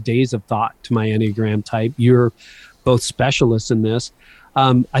hours, days of thought to my Enneagram type. You're both specialists in this.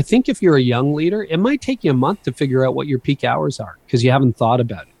 I think if you're a young leader, it might take you a month to figure out what your peak hours are because you haven't thought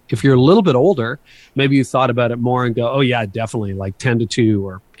about it. If you're a little bit older, maybe you thought about it more and go, oh yeah, definitely like 10 to 2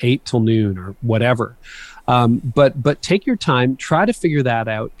 or 8 till noon or whatever. But take your time, try to figure that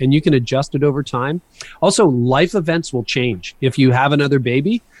out, and you can adjust it over time. Also, life events will change. If you have another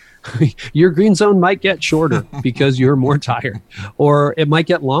baby, your green zone might get shorter because you're more tired, or it might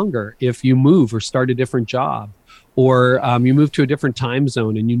get longer if you move or start a different job, or you move to a different time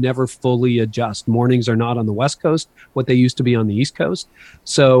zone and you never fully adjust. Mornings are not on the West Coast what they used to be on the East Coast.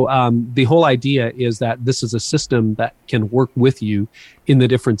 So the whole idea is that this is a system that can work with you in the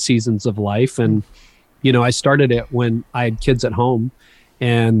different seasons of life. And, you know, I started it when I had kids at home,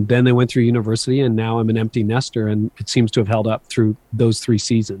 and then they went through university, and now I'm an empty nester, and it seems to have held up through those 3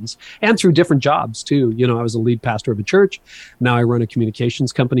 seasons and through different jobs too. You know, I was a lead pastor of a church. Now I run a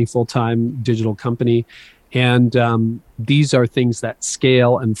communications company, full-time digital company. And these are things that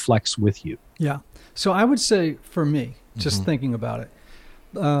scale and flex with you. Yeah. So I would say for me, just thinking about it,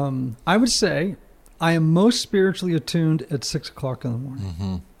 I would say I am most spiritually attuned at 6 o'clock in the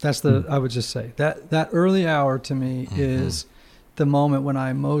morning. That's I would just say that early hour to me is the moment when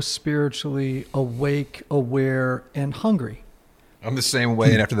I'm most spiritually awake, aware, and hungry. I'm the same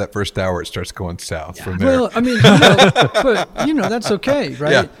way, and after that first hour, it starts going south from there. Well, I mean, but that's okay,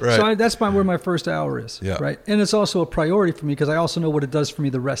 right? Yeah, right. So that's where my first hour is, right? And it's also a priority for me because I also know what it does for me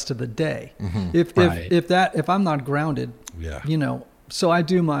the rest of the day. If I'm not grounded, so I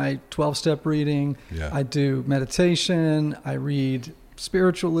do my 12-step reading, I do meditation, I read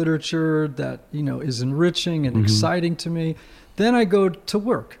spiritual literature that is enriching and exciting to me. Then I go to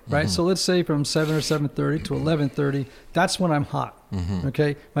work, right? So let's say from 7 or 7:30 to 11:30, that's when I'm hot,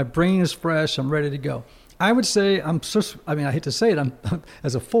 okay? My brain is fresh, I'm ready to go. I would say I hate to say it, I'm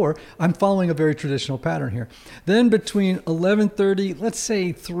as a 4, I'm following a very traditional pattern here. Then between 11:30, let's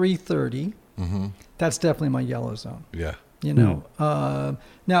say 3:30, that's definitely my yellow zone. Yeah. Now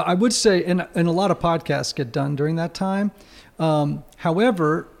I would say, and a lot of podcasts get done during that time.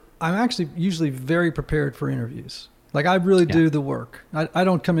 However, I'm actually usually very prepared for interviews. Like I really do the work. I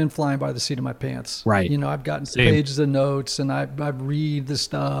don't come in flying by the seat of my pants. Right. I've gotten pages of notes and I read the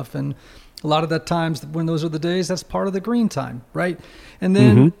stuff, and a lot of that times when those are the days, that's part of the green time, right? And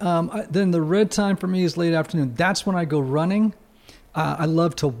then then the red time for me is late afternoon. That's when I go running. I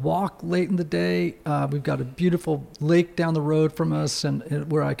love to walk late in the day. We've got a beautiful lake down the road from us, and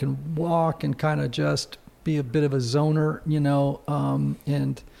where I can walk and kind of just be a bit of a zoner,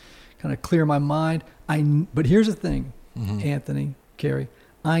 and kind of clear my mind. But here's the thing, Anthony, Carrie,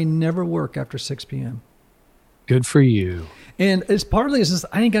 I never work after 6 p.m. Good for you. And it's just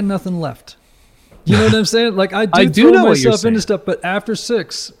I ain't got nothing left. You know what I'm saying? Like I do throw know myself into stuff, but after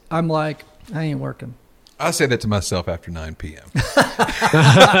 6, I'm like, I ain't working. I say that to myself after 9 p.m.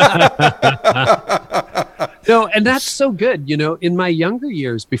 No, and that's so good. In my younger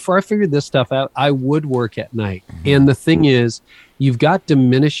years, before I figured this stuff out, I would work at night. And the thing is, you've got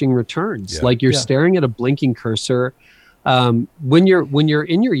diminishing returns. Yeah. Like you're staring at a blinking cursor. When you're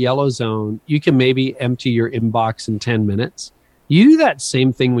in your yellow zone, you can maybe empty your inbox in 10 minutes. You do that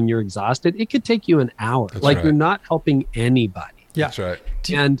same thing when you're exhausted. It could take you an hour. That's right. You're not helping anybody. Yeah. That's right.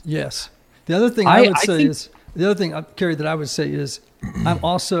 And yes. The other thing Carrie, that I would say is I'm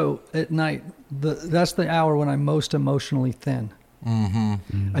also at night. That's the hour when I'm most emotionally thin.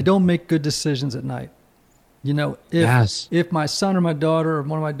 I don't make good decisions at night. If my son or my daughter or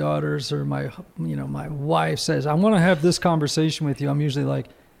one of my daughters or my wife says, I want to have this conversation with you, I'm usually like,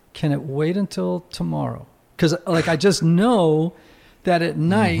 can it wait until tomorrow? Because I just know that at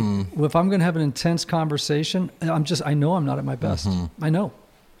night, if I'm going to have an intense conversation, I know I'm not at my best. I know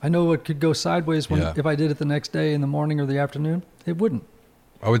it could go sideways if I did it the next day in the morning or the afternoon, it wouldn't.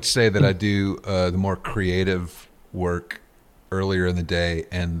 I would say that I do the more creative work earlier in the day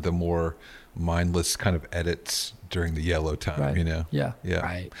and the more mindless kind of edits during the yellow time, right. Yeah.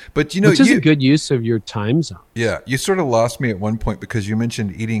 Right. But which is a good use of your time zone. Yeah. You sort of lost me at one point because you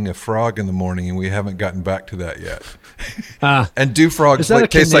mentioned eating a frog in the morning, and we haven't gotten back to that yet. And do frogs is that a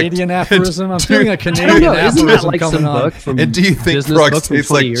Canadian aphorism? I'm feeling a Canadian aphorism. Isn't that like some book from and do you think business frogs book from taste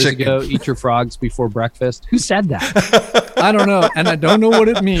 20 like years chicken? ago? Eat your frogs before breakfast. Who said that? I don't know, and I don't know what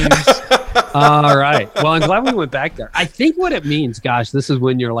it means. All right. Well, I'm glad we went back there. I think what it means, gosh, this is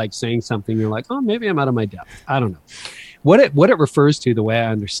when you're like saying something, you're like, oh, maybe I'm out of my depth. I don't know. What it refers to, the way I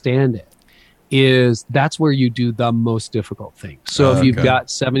understand it, is that's where you do the most difficult thing. So if you've got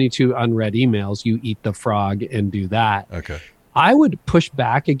 72 unread emails, you eat the frog and do that. Okay. I would push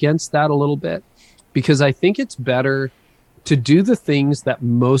back against that a little bit because I think it's better to do the things that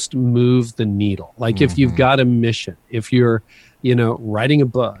most move the needle. Like if you've got a mission, if you're, writing a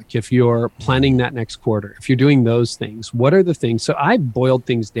book, if you're planning that next quarter, if you're doing those things, what are the things? So I boiled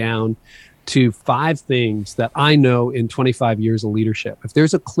things down to 5 things that I know in 25 years of leadership. If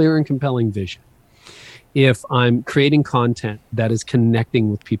there's a clear and compelling vision, if I'm creating content that is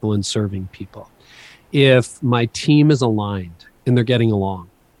connecting with people and serving people, if my team is aligned and they're getting along,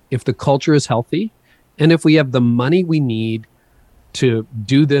 if the culture is healthy, and if we have the money we need to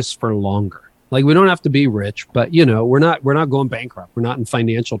do this for longer. Like, we don't have to be rich, but we're not going bankrupt. We're not in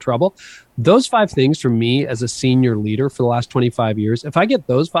financial trouble. Those 5 things for me as a senior leader for the last 25 years, if I get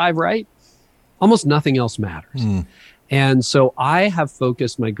those 5 right, almost nothing else matters. And so I have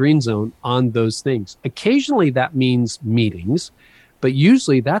focused my green zone on those things. Occasionally that means meetings, but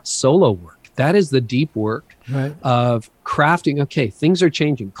usually that's solo work. That is the deep work of crafting. Okay, things are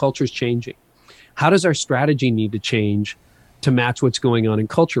changing. Culture's changing. How does our strategy need to change to match what's going on in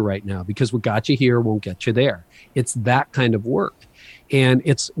culture right now? Because what got you here won't get you there. It's that kind of work. And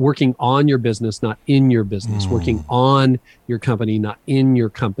it's working on your business, not in your business, working on your company, not in your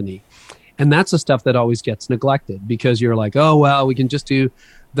company. And that's the stuff that always gets neglected because you're like, oh, well, we can just do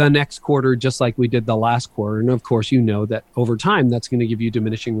the next quarter just like we did the last quarter. And of course, that over time, that's going to give you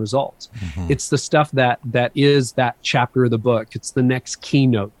diminishing results. It's the stuff that is that chapter of the book. It's the next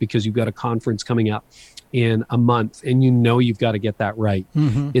keynote because you've got a conference coming up in a month and you've got to get that right.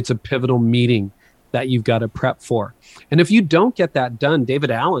 It's a pivotal meeting that you've got to prep for. And if you don't get that done,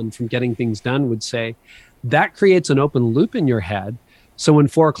 David Allen from Getting Things Done would say that creates an open loop in your head. So when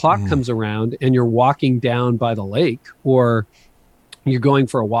 4 o'clock comes around and you're walking down by the lake or you're going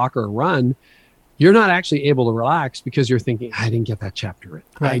for a walk or a run, you're not actually able to relax because you're thinking, I didn't get that chapter right.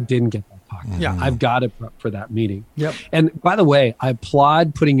 I didn't get that talk. Yeah, I've got to prep for that meeting. Yep. And by the way, I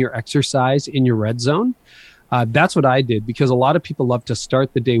applaud putting your exercise in your red zone. That's what I did because a lot of people love to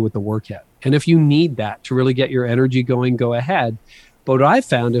start the day with the workout. And if you need that to really get your energy going, go ahead. But what I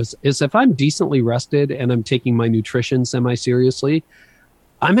found is if I'm decently rested and I'm taking my nutrition semi-seriously,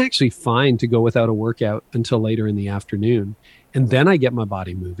 I'm actually fine to go without a workout until later in the afternoon. And then I get my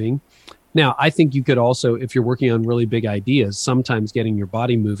body moving. Now, I think you could also, if you're working on really big ideas, sometimes getting your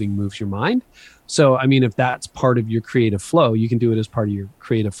body moving moves your mind. So, I mean, if that's part of your creative flow, you can do it as part of your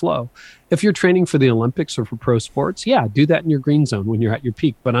creative flow. If you're training for the Olympics or for pro sports, yeah, do that in your green zone when you're at your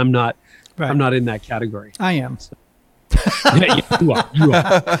peak. But I'm not in that category. I am. So. Yeah, you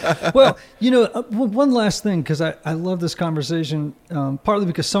are. Well, one last thing, because I love this conversation, partly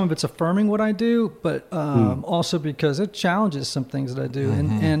because some of it's affirming what I do, but also because it challenges some things that I do.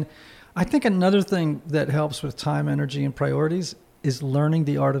 And I think another thing that helps with time, energy, and priorities is learning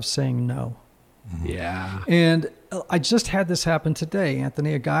the art of saying no. Yeah. And I just had this happen today,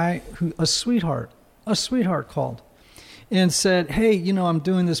 Anthony, a sweetheart called and said, hey, I'm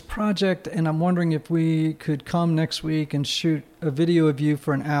doing this project and I'm wondering if we could come next week and shoot a video of you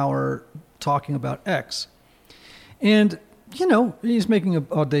for an hour talking about X. And, he's making an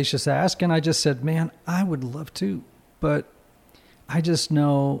audacious ask. And I just said, man, I would love to, but I just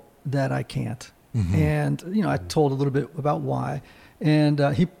know that I can't. And, I told a little bit about why. And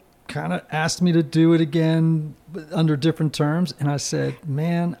he kind of asked me to do it again under different terms. And I said,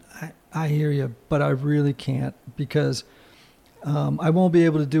 man, I hear you, but I really can't because I won't be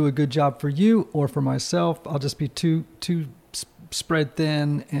able to do a good job for you or for myself. I'll just be too spread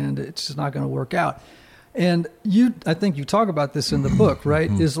thin and it's just not going to work out. And I think you talk about this in the book, right?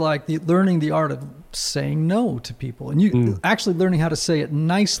 Is like learning the art of saying no to people and you actually learning how to say it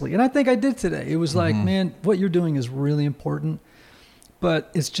nicely. And I think I did today. It was like, man, what you're doing is really important, but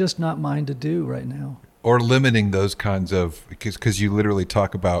it's just not mine to do right now. Or limiting those kinds of, because you literally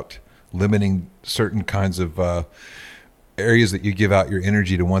talk about limiting certain kinds of areas that you give out your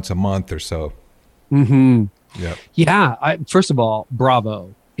energy to once a month or so. Yeah. First of all,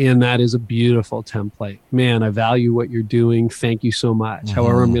 bravo. And that is a beautiful template. Man, I value what you're doing. Thank you so much.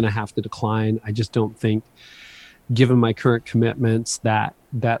 However, I'm going to have to decline. I just don't think, given my current commitments, that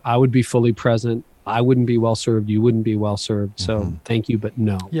I would be fully present. I wouldn't be well served. You wouldn't be well served. So thank you, but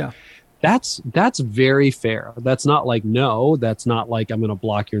no. Yeah. That's very fair. That's not like no. That's not like I'm going to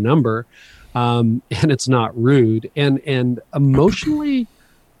block your number. And it's not rude. And emotionally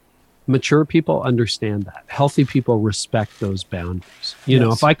mature people understand that. Healthy people respect those boundaries. You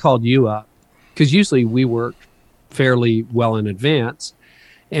know, if I called you up, because usually we work fairly well in advance,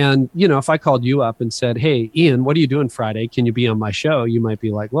 And, if I called you up and said, hey, Ian, what are you doing Friday? Can you be on my show? You might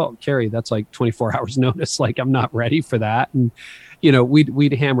be like, well, Carrie, that's like 24 hours notice. Like, I'm not ready for that. And,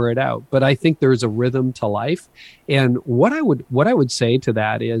 we'd hammer it out. But I think there's a rhythm to life. And what I would say to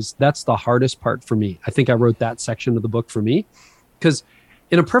that is that's the hardest part for me. I think I wrote that section of the book for me because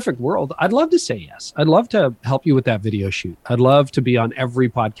in a perfect world, I'd love to say yes. I'd love to help you with that video shoot. I'd love to be on every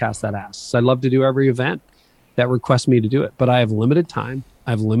podcast that asks. I'd love to do every event that requests me to do it. But I have limited time.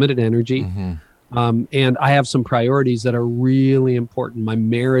 I have limited energy. And I have some priorities that are really important. My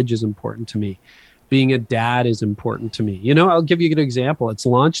marriage is important to me. Being a dad is important to me. I'll give you a good example. It's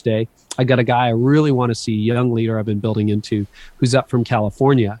launch day. I got a guy I really want to see, young leader I've been building into, who's up from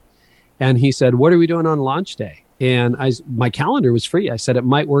California. And he said, what are we doing on launch day? And my calendar was free. I said, it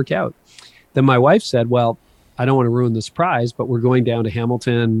might work out. Then my wife said, well, I don't want to ruin the surprise, but we're going down to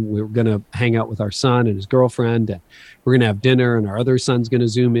Hamilton. We're going to hang out with our son and his girlfriend, and we're going to have dinner, and our other son's going to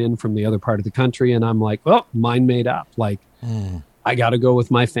Zoom in from the other part of the country. And I'm like, well, mine made up. Like, I got to go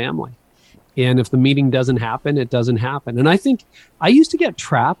with my family. And if the meeting doesn't happen, it doesn't happen. And I think I used to get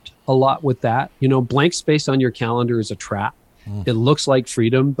trapped a lot with that. Blank space on your calendar is a trap. It looks like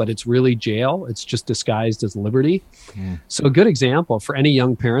freedom, but it's really jail. It's just disguised as liberty. So a good example for any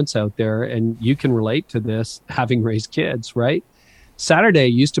young parents out there, and you can relate to this having raised kids, right? Saturday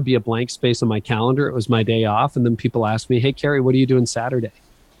used to be a blank space on my calendar. It was my day off. And then people ask me, hey, Carrie, what are you doing Saturday?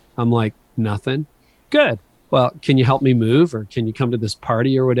 I'm like, nothing. Good. Well, can you help me move, or can you come to this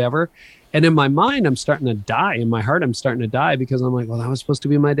party or whatever? And in my mind, I'm starting to die. In my heart, I'm starting to die because I'm like, well, that was supposed to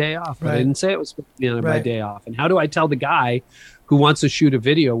be my day off. But I didn't say it was supposed to be my day off. And how do I tell the guy who wants to shoot a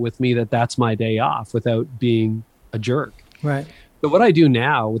video with me that that's my day off without being a jerk? Right. So what I do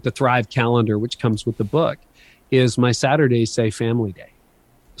now with the Thrive calendar, which comes with the book, is my Saturdays say family day.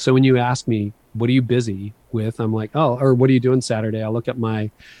 So when you ask me, what are you busy with? I'm like, oh, or what are you doing Saturday? I look at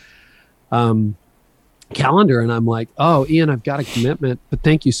my calendar and I'm like, oh, Ian, I've got a commitment, but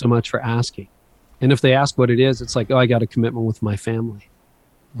thank you so much for asking. And if they ask what it is, it's like, oh, I got a commitment with my family.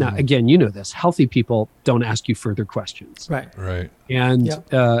 Now, again, this, healthy people don't ask you further questions. Right. And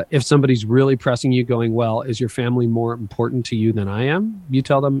if somebody's really pressing you going, well, is your family more important to you than I am? You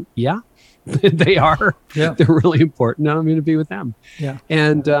tell them, yeah, they are. Yeah. They're really important. And I'm going to be with them. Yeah.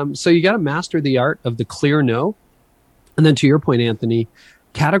 And so you got to master the art of the clear no. And then to your point, Anthony,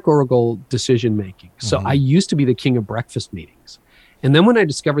 categorical decision making. So I used to be the king of breakfast meetings. And then when I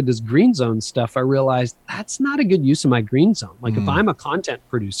discovered this green zone stuff, I realized that's not a good use of my green zone. Like if I'm a content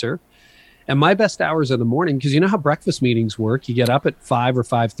producer and my best hours are the morning, because you know how breakfast meetings work. You get up at 5 or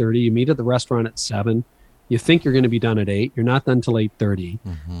 5:30, you meet at the restaurant at 7. You think you're going to be done at 8. You're not done till 8:30.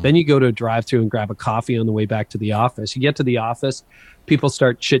 Then you go to a drive-thru and grab a coffee on the way back to the office. You get to the office, people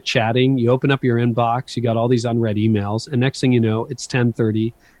start chit-chatting. You open up your inbox. You got all these unread emails. And next thing you know, it's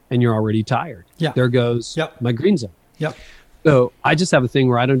 10:30 and you're already tired. Yeah. There goes my green zone. Yep. So I just have a thing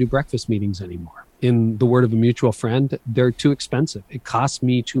where I don't do breakfast meetings anymore. In the word of a mutual friend, they're too expensive. It costs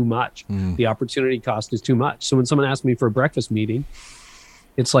me too much. The opportunity cost is too much. So when someone asks me for a breakfast meeting,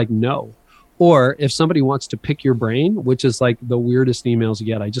 it's like, no. Or if somebody wants to pick your brain, which is like the weirdest emails you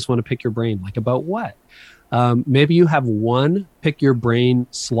get, I just want to pick your brain. Like about what? Maybe you have one pick your brain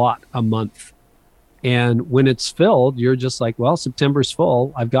slot a month. And when it's filled, you're just like, well, September's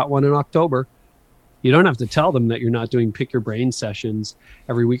full. I've got one in October. You don't have to tell them that you're not doing pick your brain sessions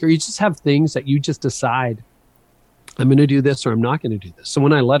every week, or you just have things that you just decide, I'm going to do this or I'm not going to do this. So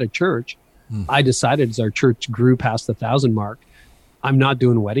when I led a church, I decided as our church grew past the 1,000 mark, I'm not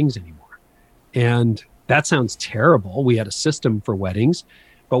doing weddings anymore. And that sounds terrible. We had a system for weddings.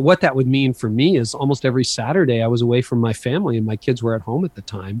 But what that would mean for me is almost every Saturday I was away from my family and my kids were at home at the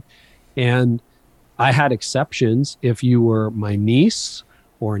time. And I had exceptions. If you were my niece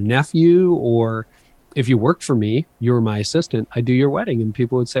or nephew, or if you worked for me, you were my assistant, I'd do your wedding. And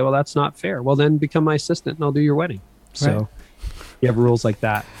people would say, well, that's not fair. Well, then become my assistant and I'll do your wedding. So you have rules like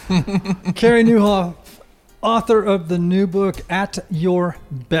that. Carey Nieuwhof, author of the new book, At Your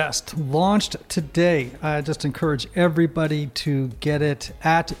Best, launched today. I just encourage everybody to get it.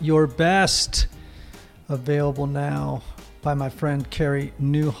 At Your Best, available now by my friend Carey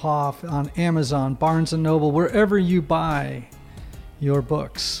Nieuwhof on Amazon, Barnes & Noble, wherever you buy your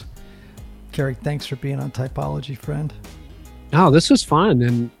books. Carey, thanks for being on Typology, friend. Oh, this was fun.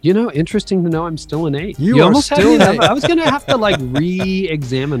 And, interesting to know I'm still an 8. You almost still an 8. I was going to have to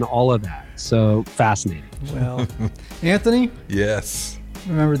re-examine all of that. So fascinating. Well, Anthony? Yes.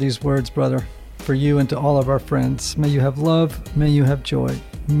 Remember these words, brother, for you and to all of our friends. May you have love. May you have joy.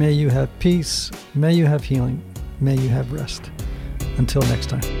 May you have peace. May you have healing. May you have rest. Until next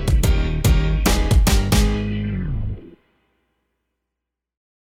time.